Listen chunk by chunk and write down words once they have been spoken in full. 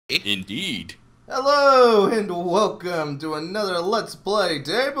Indeed. Hello and welcome to another Let's Play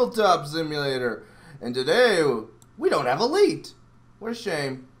Tabletop Simulator. And today, we don't have Elite. What a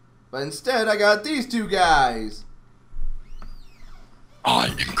shame. But instead, I got these two guys. I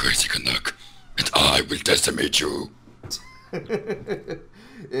am Crazy Canuck, and I will decimate you.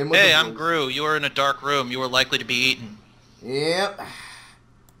 Hey, I'm Gru. You are in a dark room. You are likely to be eaten. Yep.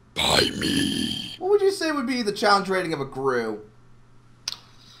 By me. What would you say would be the challenge rating of a Gru?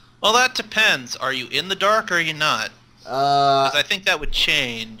 Well, that depends. Are you in the dark or are you not? 'Cause I think that would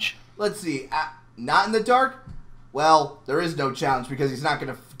change. Let's see. Not in the dark? Well, there is no challenge because he's not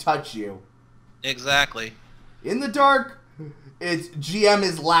going to touch you. Exactly. In the dark, it's GM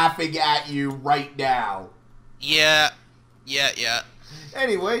is laughing at you right now. Yeah.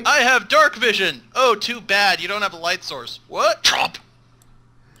 Anyway. I have dark vision. Oh, too bad. You don't have a light source. What? Chomp.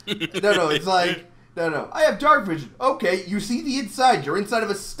 No, it's like, no. I have dark vision. Okay, you see the inside. You're inside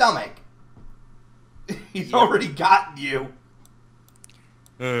of a stomach. He's already gotten you.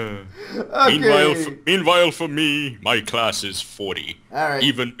 Okay. Meanwhile, for me, my class is 40. Alright.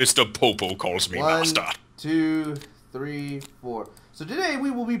 Even Mr. Popo calls me master. 1, 2, 3, 4. So today we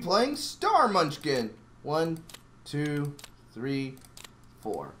will be playing Star Munchkin. 1, 2, 3,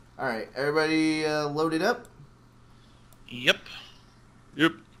 4. Alright, everybody loaded up? Yep.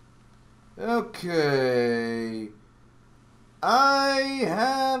 Okay. I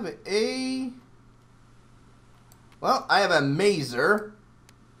have a mazer.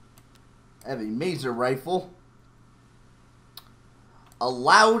 I have a mazer rifle. A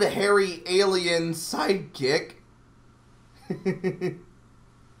loud, hairy alien sidekick.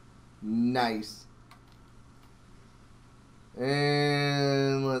 Nice.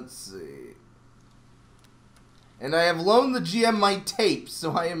 And let's see. And I have loaned the GM my tapes,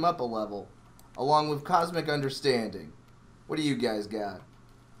 so I am up a level. Along with Cosmic Understanding. What do you guys got?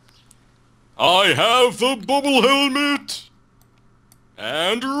 I have the bubble helmet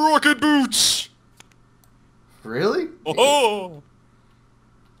and rocket boots. Really? Oh.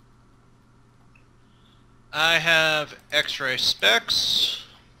 I have X-ray specs.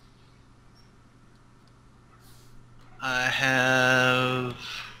 I have...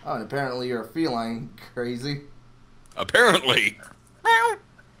 Oh, and apparently you're a feline crazy. Apparently. I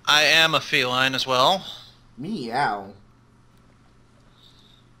am a feline as well. Meow.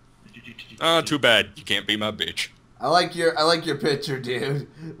 Too bad. You can't be my bitch. I like your picture, dude.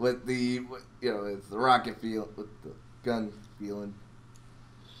 With the, it's the rocket feel, with the gun feeling.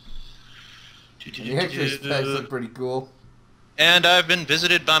 And the X-ray specs look pretty cool. And I've been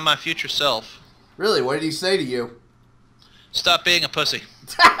visited by my future self. Really? What did he say to you? Stop being a pussy.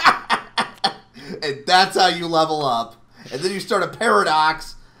 And that's how you level up. And then you start a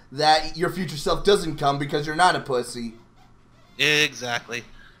paradox that your future self doesn't come because you're not a pussy. Exactly.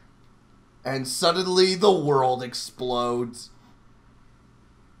 And suddenly the world explodes.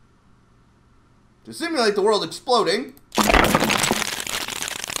 To simulate the world exploding...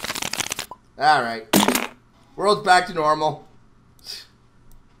 Alright. World's back to normal.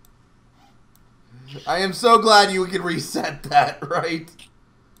 I am so glad you can reset that, right?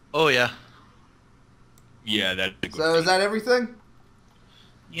 Oh, yeah. Yeah, that's a good So is that everything?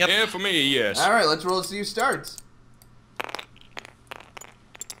 Yep. Yeah, for me, yes. Alright, let's roll to see who starts.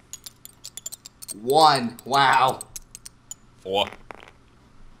 1. Wow. 4.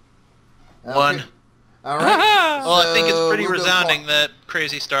 Okay. 1. Alright. Well, I think it's pretty we'll resounding that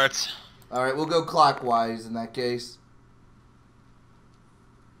crazy starts. Alright, we'll go clockwise in that case.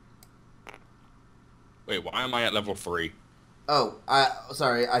 Wait, why am I at level 3? Oh,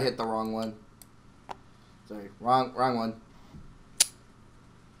 sorry, I hit the wrong one. Sorry, wrong one.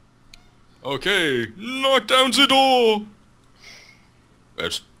 Okay, knock down the door.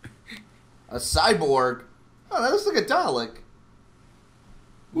 Where's... A cyborg? Oh, that looks like a Dalek.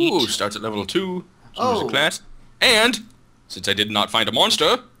 Ooh, starts at level 2. Oh. Class. And, since I did not find a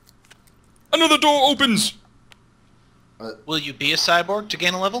monster, another door opens. Will you be a cyborg to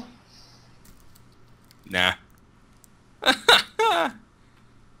gain a level? Nah.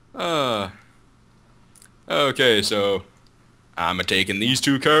 Okay, so I'm taking these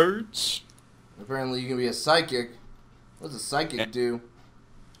 2 cards. Apparently you can be a psychic. What does a psychic do?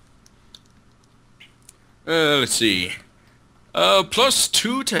 Let's see.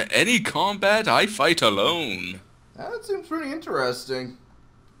 +2 to any combat I fight alone. That seems pretty interesting.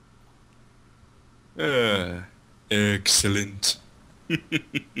 Excellent.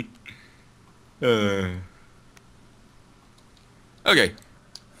 Okay.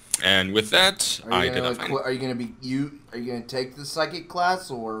 And with that, Are you gonna take the psychic class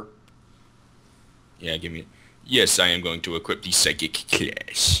or? Yeah, give me... Yes, I am going to equip the psychic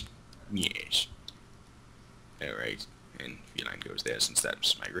class. there since that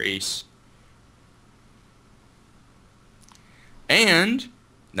was my race. And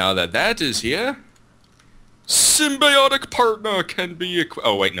now that that is here, symbiotic partner can be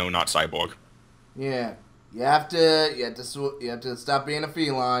oh wait, no, not cyborg. Yeah. You have to stop being a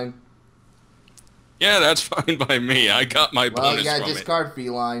feline. Yeah, that's fine by me. I got my Well, bonus you gotta from discard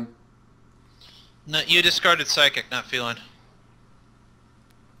feline. No, you discarded psychic, not feline.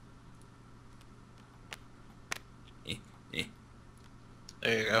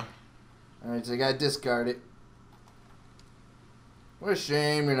 There you go. Alright, so you gotta discard it. What a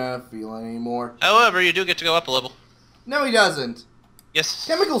shame you're not a feline anymore. However, you do get to go up a level. No, he doesn't. Yes.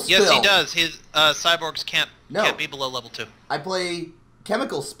 Chemical spill. Yes, he does. His cyborgs can't be below level 2. I play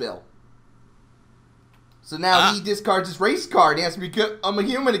chemical spill. So now he discards his race card. He has to become a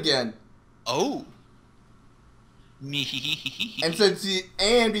human again. Oh. And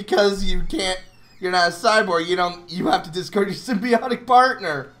because you're not a cyborg, you have to discard your symbiotic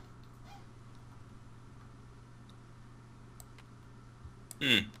partner.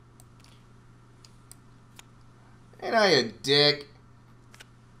 Hmm. Ain't I a dick?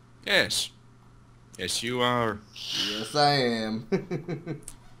 Yes. Yes, you are. Yes, I am.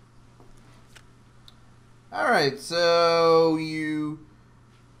 Alright, so I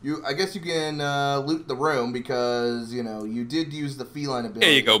guess you can loot the room because, you did use the feline ability.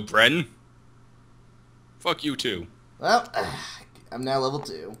 There you go, Bren. Fuck you too. Well, I'm now level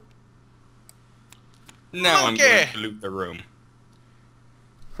 2. Now I'm going to loot the room.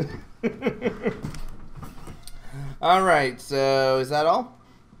 Alright, so is that all?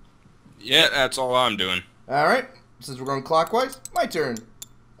 Yeah, that's all I'm doing. Alright, since we're going clockwise, my turn.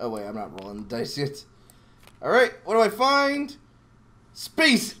 Oh wait, I'm not rolling the dice yet. Alright, what do I find?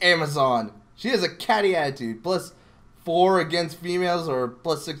 Space Amazon. She has a catty attitude. +4 against females or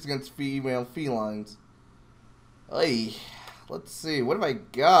 +6 against female felines. Hey, let's see. What have I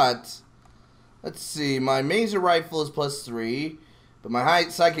got? Let's see. My mazer rifle is +3, but my high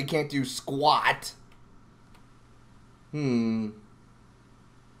psychic can't do squat. Okay,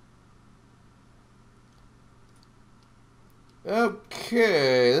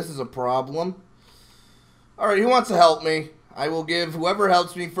 this is a problem. Alright, who wants to help me? I will give whoever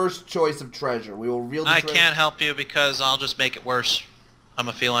helps me first choice of treasure. We will reveal the treasure. I can't help you because I'll just make it worse. I'm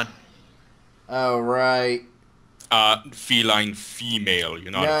a feline. Alright. Feline female.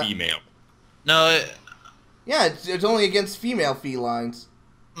 You're not a female. No. Yeah, it's only against female felines.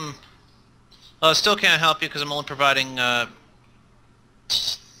 I still can't help you because I'm only providing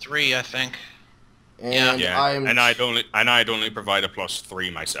 3, I think. And yeah, and I'd only provide a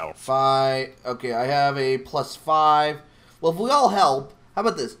 +3 myself. 5. Okay, I have a +5. Well, if we all help, how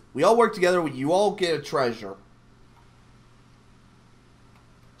about this? We all work together. You all get a treasure.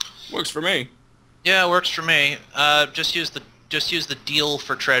 Works for me. Yeah, it works for me. Just use the deal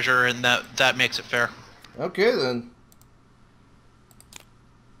for treasure, and that makes it fair. Okay then.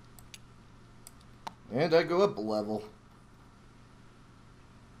 And I go up a level.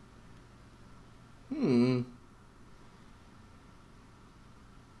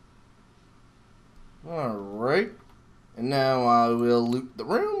 Alright. And now I will loot the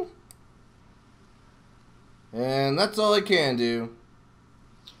room. And that's all I can do.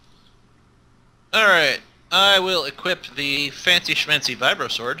 Alright. I will equip the fancy schmancy vibro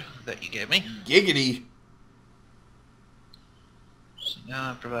sword that you gave me. Giggity. So now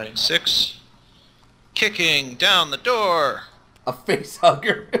I'm providing 6. Kicking down the door. A face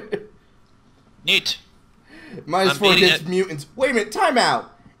hugger. Neat. -4 against mutants. Wait a minute, time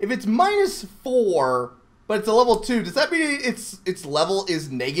out. If it's -4, but it's a level 2, does that mean its level is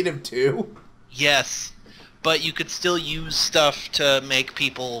 -2? Yes. But you could still use stuff to make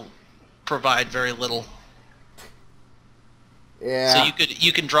people provide very little. Yeah. So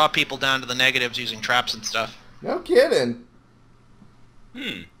you can draw people down to the negatives using traps and stuff. No kidding.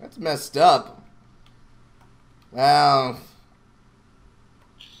 That's messed up. Well,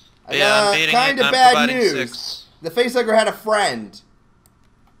 I got kind of bad news. 6. The facehugger had a friend.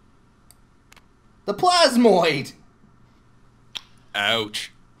 The plasmoid.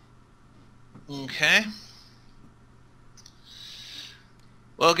 Ouch. Okay.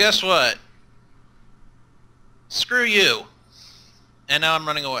 Well, guess what? Screw you. And now I'm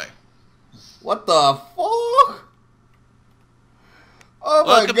running away. What the fuck? Oh my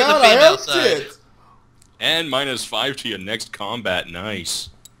Welcome to god, the I female helped side. it. And -5 to your next combat. Nice.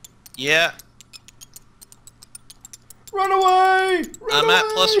 Yeah. Run away! I'm at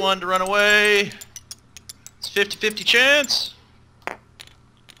 +1 to run away. It's 50-50 chance.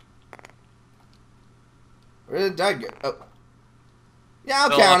 Where did I go? Oh. Yeah, I'll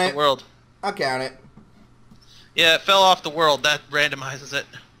Fell count off it. the world. I'll count it. Yeah, it fell off the world. That randomizes it.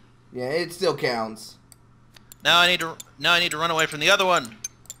 Yeah, it still counts. Now I need to run away from the other one.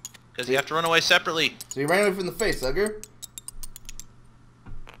 Because you have to run away separately. So you ran away from the face hugger.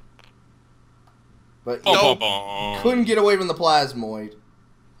 But you couldn't get away from the plasmoid.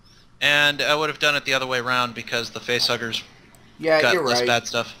 And I would have done it the other way around because the face huggers Yeah, you're got this right. bad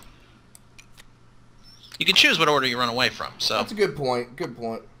stuff. You can choose what order you run away from, so... That's a good point. Good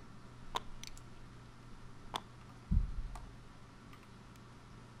point.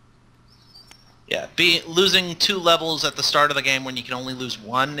 Yeah, losing 2 levels at the start of the game when you can only lose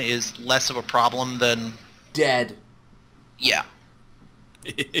 1 is less of a problem than... Dead. Yeah.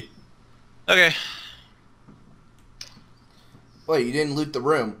 Okay. Wait, you didn't loot the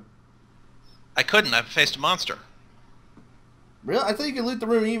room. I couldn't. I faced a monster. Really? I thought you could loot the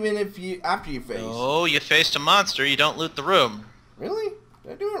room even if after you face. Oh, you faced a monster. You don't loot the room. Really?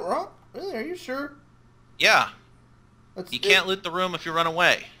 Did I do it wrong? Really? Are you sure? Yeah. You can't loot the room if you run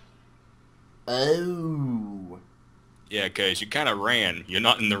away. Oh. Yeah, cause you kind of ran. You're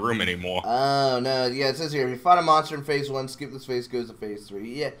not in the room anymore. Oh, no. Yeah, it says here, if you fought a monster in phase 1, skip this phase, goes to phase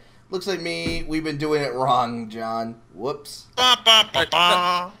 3. Yeah, looks like we've been doing it wrong, John. Whoops.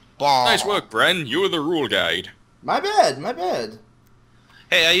 Nice work, Bren. You were the rule guide. My bad, my bad.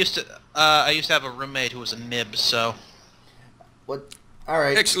 Hey, I used to have a roommate who was a nib, so... What?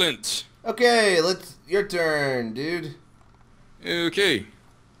 Alright. Excellent. Okay, your turn, dude. Okay.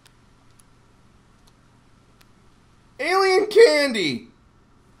 Alien candy!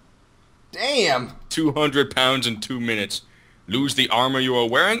 Damn. 200 pounds in 2 minutes. Lose the armor you are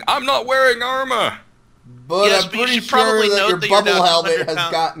wearing? I'm not wearing armor! But Yes, I'm but you pretty should sure probably that note your that you're bubble down helmet 200 has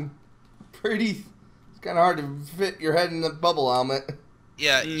pounds. gotten pretty... It's kind of hard to fit your head in the bubble helmet.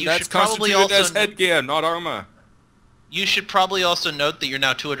 Yeah, you That's should probably constituted as also... headgear, not armor. You should probably also note that you're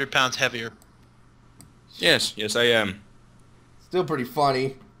now 200 pounds heavier. Yes, I am. Still pretty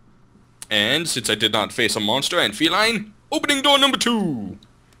funny. And since I did not face a monster and feline, opening door number 2.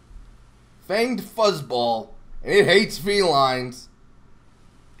 Fanged fuzzball. And it hates felines.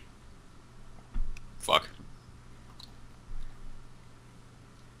 Fuck.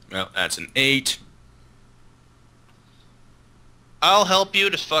 Well, that's an 8. I'll help you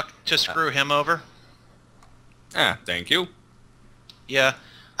to screw him over. Ah, thank you. Yeah,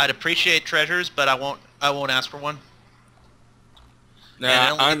 I'd appreciate treasures, but I won't ask for one.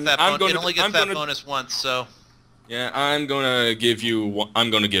 Nah, and it only gets that bonus once, so... Yeah, I'm gonna give you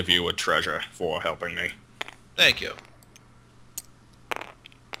a treasure for helping me. Thank you.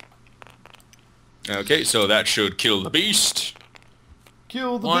 Okay, so that should kill the beast.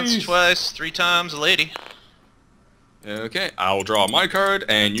 Kill the Once, beast. twice, 3 times, a lady. Okay, I'll draw my card,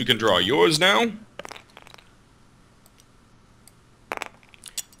 and you can draw yours now.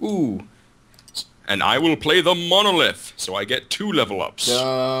 Ooh. And I will play the monolith, so I get 2 level ups.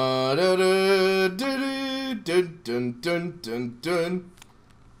 Dun, dun, dun, dun, dun, dun, dun, dun, dun.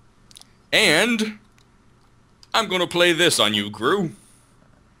 And I'm gonna play this on you, Gru.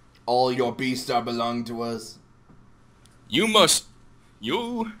 All your beasts are belong to us. You must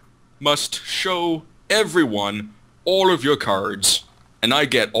show everyone all of your cards, and I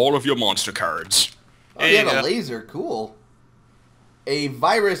get all of your monster cards. Oh, you have a laser. Cool. A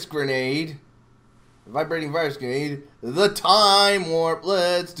virus grenade. A vibrating virus grenade. The time warp.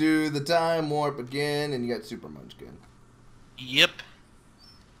 Let's do the time warp again. And you got Super Munchkin. Yep.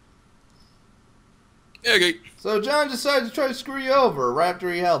 Okay. So John decided to try to screw you over right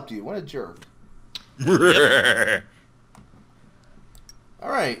after he helped you. What a jerk. Yep.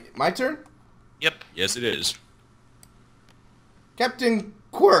 Alright, my turn? Yep. Yes, it is. Captain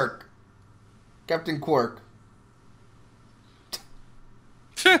Quirk. Captain Quirk.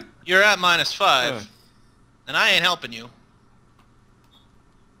 You're at -5, and I ain't helping you.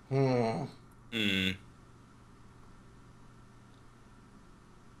 Hmm.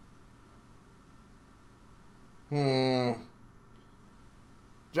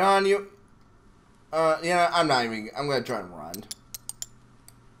 John, I'm I'm gonna try and run.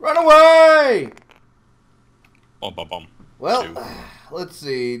 Run away! Bum, bum, bum. Well, 2. let's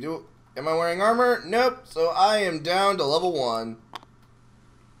see. Am I wearing armor? Nope. So I am down to level 1.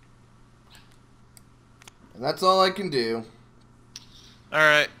 And that's all I can do.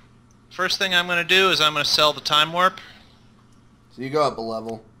 Alright. First thing I'm going to do is I'm going to sell the time warp. So you go up a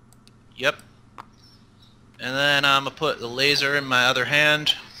level. Yep. And then I'm going to put the laser in my other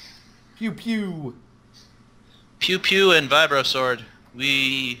hand. Pew pew. Pew pew and vibro sword.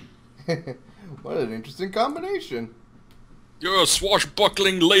 What an interesting combination. You're a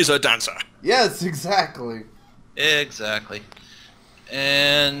swashbuckling laser dancer. Yes, exactly. Exactly.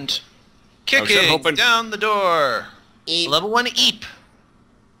 And Kicking down the door. Eep. Level 1 Eep.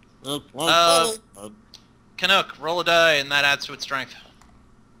 Canuck, roll a die, and that adds to its strength.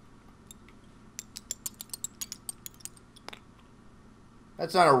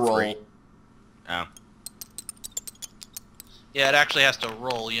 That's not a roll. 3. Oh. Yeah, it actually has to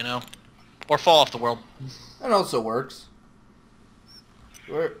roll, you know? Or fall off the world. That also works.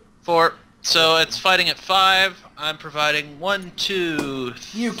 4. So it's fighting at 5. I'm providing 1, 2,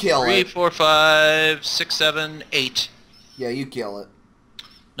 You kill 3, it. 4, 5, 6, 7, 8. Yeah, you kill it.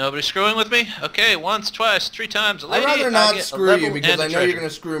 Nobody screwing with me? Okay, once, twice, 3 times. A lady, I'd rather I not get a screw level you because and a I know you're treasure. going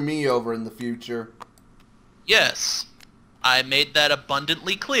to screw me over in the future. Yes. I made that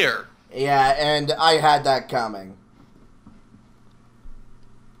abundantly clear. Yeah, and I had that coming.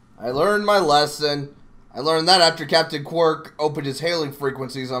 I learned my lesson. I learned that after Captain Quark opened his hailing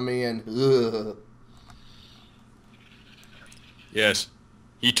frequencies on me and... Ugh. Yes.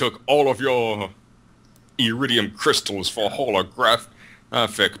 He took all of your iridium crystals for holographic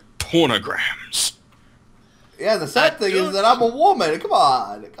pornograms. Yeah, the sad thing is that I'm a woman. Come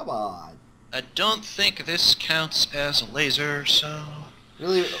on. Come on. I don't think this counts as a laser, so...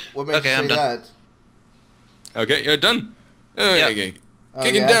 Really? What makes you I'm say done. that? Okay, you're done? Okay. Oh,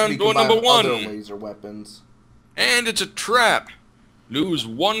 Kicking yeah, down door number 1. Other laser weapons. And it's a trap. Lose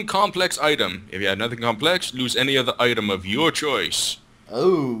 1 complex item. If you have nothing complex, lose any other item of your choice.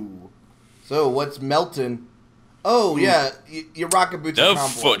 Oh. So, what's melting? Oh, yeah. Your rocket boots are The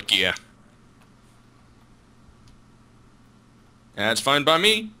complex. foot gear. That's fine by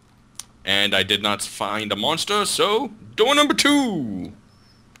me. And I did not find a monster, so door number 2.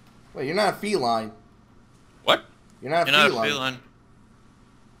 Wait, you're not a feline. What? You're not a You're feline. not a feline.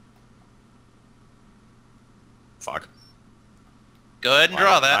 Fuck. Go ahead and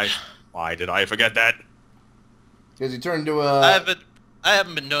draw that. Why did I forget that? Because you turned into a... I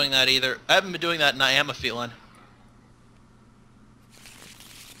haven't been doing that either. I haven't been doing that, and I am a feline.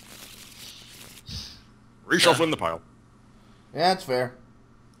 Reshuffle in the pile. Yeah, that's fair.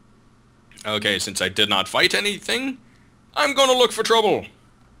 Okay, since I did not fight anything, I'm gonna look for trouble.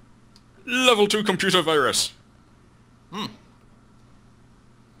 Level 2 computer virus.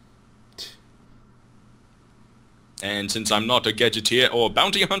 And since I'm not a gadgeteer or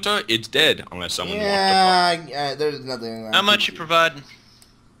bounty hunter, it's dead unless someone wants to Yeah, there's nothing... How much you providing?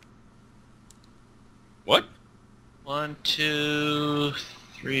 What? 1, 2,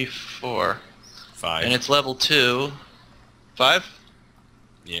 3, 4. 5. And it's level 2. 5?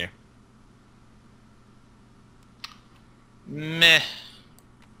 Yeah. Meh.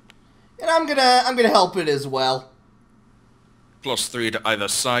 And I'm gonna help it as well. Plus 3 to either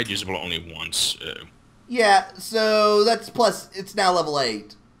side, usable only once. Yeah, so that's plus... It's now level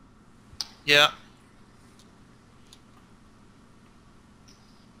 8. Yeah.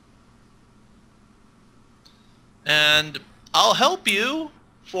 And I'll help you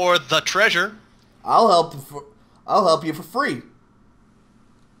for the treasure. I'll help you for free.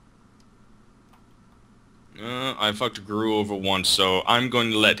 I fucked Guru over once, so I'm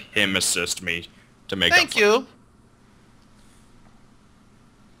going to let him assist me to make Thank up for you.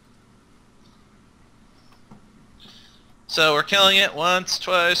 So we're killing it once,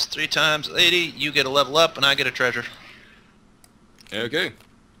 twice, 3 times. Lady, you get a level up, and I get a treasure. Okay.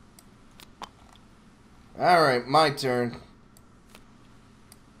 Alright, my turn.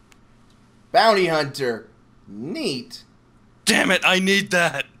 Bounty Hunter. Neat. Damn it, I need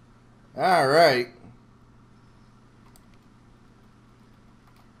that! Alright.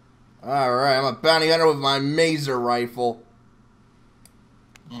 Alright, I'm a bounty hunter with my mazer rifle.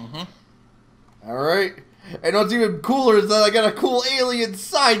 Alright. And what's even cooler is that I got a cool alien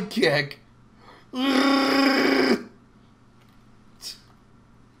sidekick.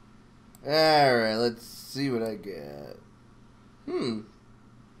 Alright, let's see what I get.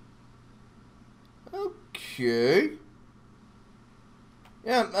 Okay.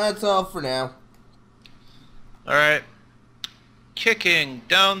 Yeah, that's all for now. Alright. Kicking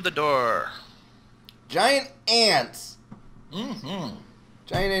down the door. Giant ants. Mm-hmm.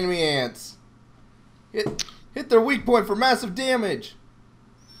 Giant enemy ants. Hit their weak point for massive damage.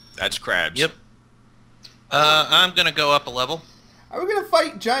 That's crabs. Yep. I'm gonna go up a level. Are we gonna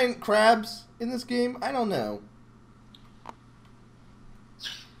fight giant crabs in this game? I don't know.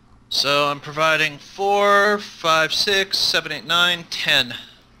 So I'm providing 4, 5, 6, 7, 8, 9, 10.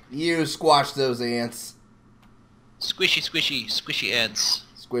 You squash those ants. Squishy, squishy, squishy ants.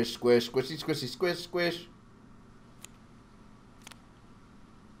 Squish, squish, squishy, squishy, squish, squish.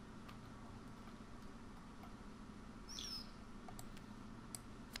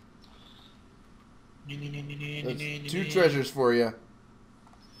 That's 2 treasures for you.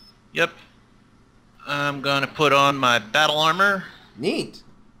 Yep. I'm gonna put on my battle armor. Neat.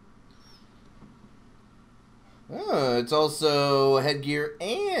 Oh, it's also headgear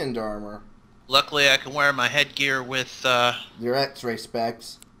and armor. Luckily, I can wear my headgear with, Your X-ray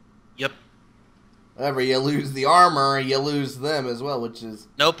specs. Yep. Whenever you lose the armor, you lose them as well, which is...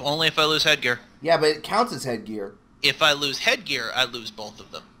 Nope, only if I lose headgear. Yeah, but it counts as headgear. If I lose headgear, I lose both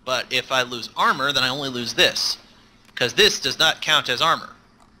of them. But if I lose armor, then I only lose this. Because this does not count as armor.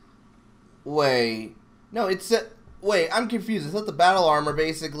 Wait. No, it's... Wait, I'm confused. I thought the battle armor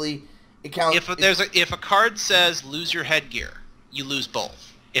basically... It counts... If a card says lose your headgear, you lose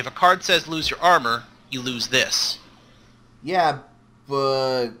both. If a card says lose your armor, you lose this. Yeah,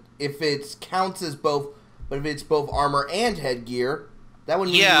 but if it counts as both... But if it's both armor and headgear, that would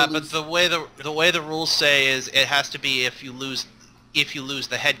mean... Yeah, but the way the rules say is it has to be if you lose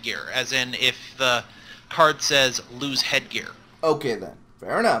the headgear, as in if the card says lose headgear. Okay then.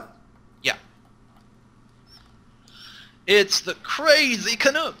 Fair enough. Yeah. It's the crazy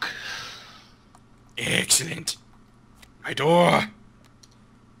Canuck. Excellent. My door.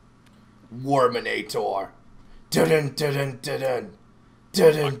 Warminator. Dun dun dun dun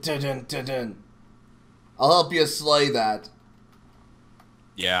dun dun dun dun. I'll help you slay that.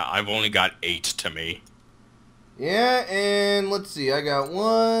 Yeah, I've only got 8 to me. Yeah, and let's see. I got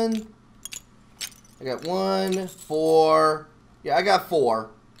 1, 4. Yeah, I got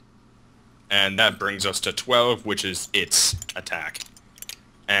 4. And that brings us to 12, which is its attack.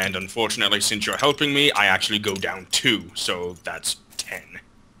 And unfortunately, since you're helping me, I actually go down 2, so that's 10.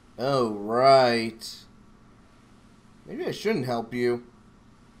 Oh, right. Maybe I shouldn't help you.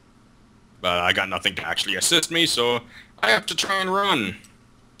 But I got nothing to actually assist me, so I have to try and run.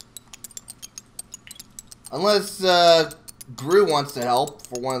 Unless, Gru wants to help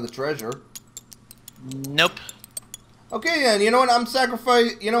for one of the treasure. Nope. Okay, then, you know what? I'm just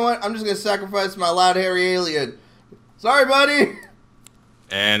gonna sacrifice my loud hairy alien. Sorry, buddy!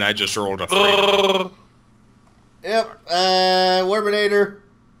 And I just rolled a 3. Yep, Warminator.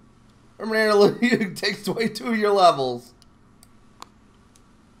 Warminator takes away 2 of your levels.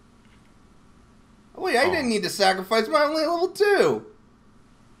 Oh, wait, I didn't need to sacrifice my only level 2.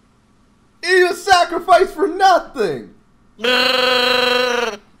 You sacrifice for nothing!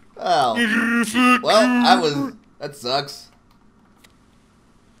 Oh. Well, that sucks.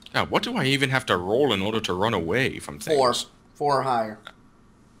 Yeah, what do I even have to roll in order to run away from things? 4. 4 or higher.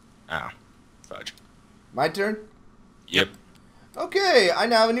 Ah, fudge. My turn? Yep. Okay, I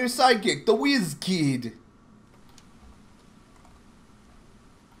now have a new sidekick, the Whiz Kid.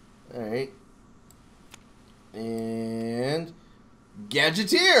 Alright. And...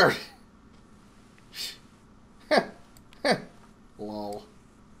 Gadgeteer! Lol.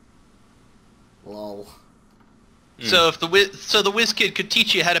 Lol. So if the Whiz Kid could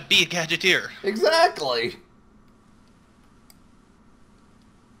teach you how to be a gadgeteer. Exactly!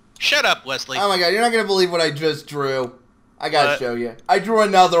 Shut up, Wesley. Oh my god, you're not gonna believe what I just drew. I gotta show you. I drew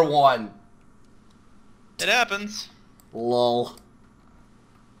another one. It happens. Lol.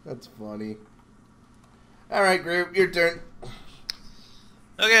 That's funny. Alright, group, your turn.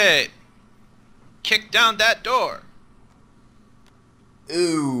 Okay. Kick down that door.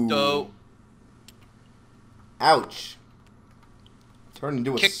 Ooh. So, ouch. Turn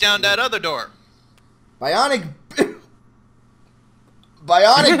into a... Kick down that other door. Bionic...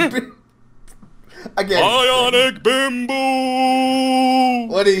 Bionic... Again. Bionic Bimbo!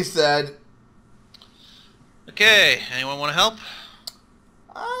 What he said. Okay, anyone want to help?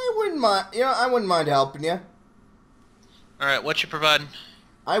 I wouldn't mind... I wouldn't mind helping you. Alright, what you providing?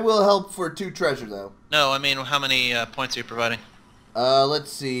 I will help for 2 treasure, though. No, I mean, how many points are you providing?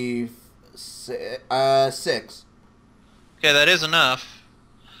 Let's see... 6. Okay, that is enough.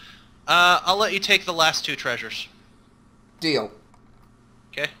 I'll let you take the last 2 treasures. Deal.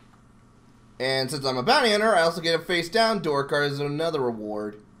 Okay. And since I'm a bounty hunter, I also get a face-down door card as another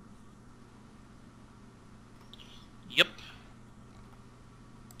reward. Yep.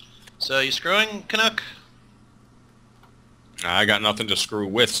 So, you screwing, Canuck? I got nothing to screw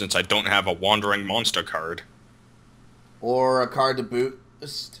with since I don't have a wandering monster card. Or a card to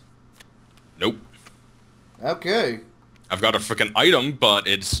boost. Nope. Okay. I've got a freaking item, but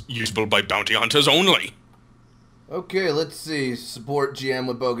it's usable by bounty hunters only. Okay, let's see. Support GM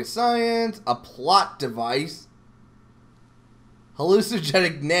with bogus science, a plot device,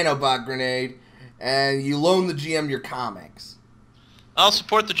 hallucinogenic nanobot grenade, and you loan the GM your comics. I'll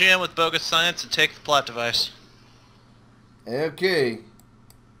support the GM with bogus science and take the plot device. Okay.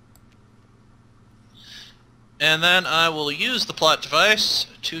 And then I will use the plot device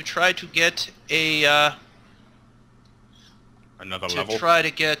to try to get a, Another level? try to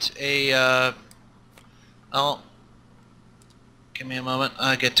get a, Oh, give me a moment.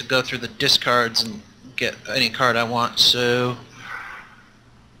 I get to go through the discards and get any card I want, so...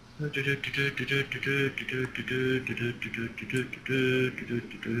 I'm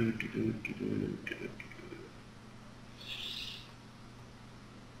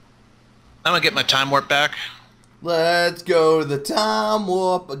gonna get my time warp back. Let's go to the time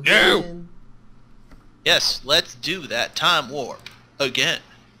warp again. Yes, let's do that time warp again.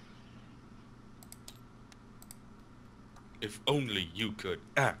 If only you could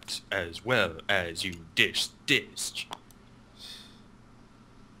act as well as you dish.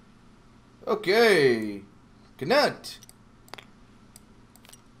 Okay. Connect.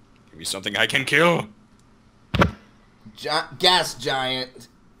 Give me something I can kill. Gas giant.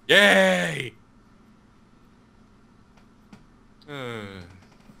 Yay! And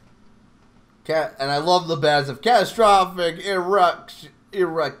I love the baz of catastrophic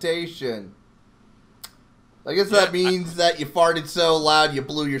eructation. I guess that means that you farted so loud you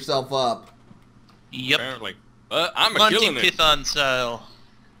blew yourself up. Yep. Apparently. I'm Monty killing it. Python style.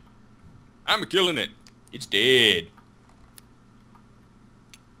 I'm killing it. It's dead.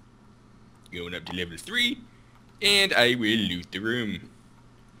 Going up to level 3, and I will loot the room.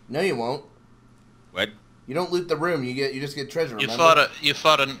 No, you won't. What? You don't loot the room. You just get treasure. You remember?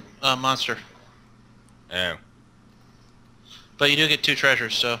 fought a monster, Oh. but you do get 2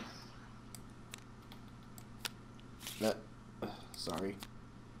 treasures. So sorry.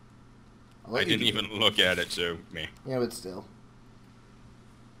 I didn't even look at it, so meh. Yeah, but still.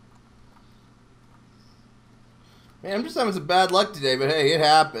 Man, I'm just having some bad luck today, but hey, it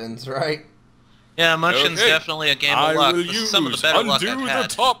happens, right? yeah, Munchkin's Okay. definitely a game I of luck. will This is use some of the better luck I've undo the had.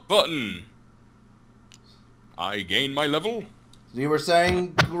 top button. I gain my level. You were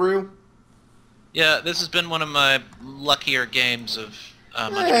saying, Guru? Yeah, this has been one of my luckier games of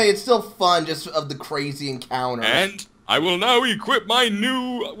Munchkin. Hey, it's still fun, just of the crazy encounters. And I will now equip my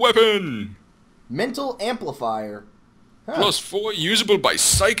new weapon. Mental amplifier. Huh. Plus 4 usable by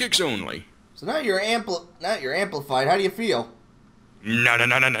psychics only. So now you're amplified. How do you feel? No.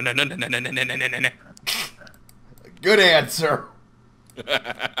 Good answer.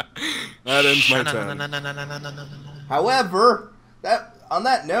 That ends my turn. However, on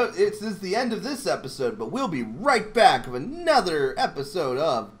that note, this is the end of this episode, but we'll be right back with another episode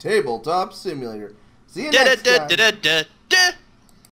of Tabletop Simulator. See you next time.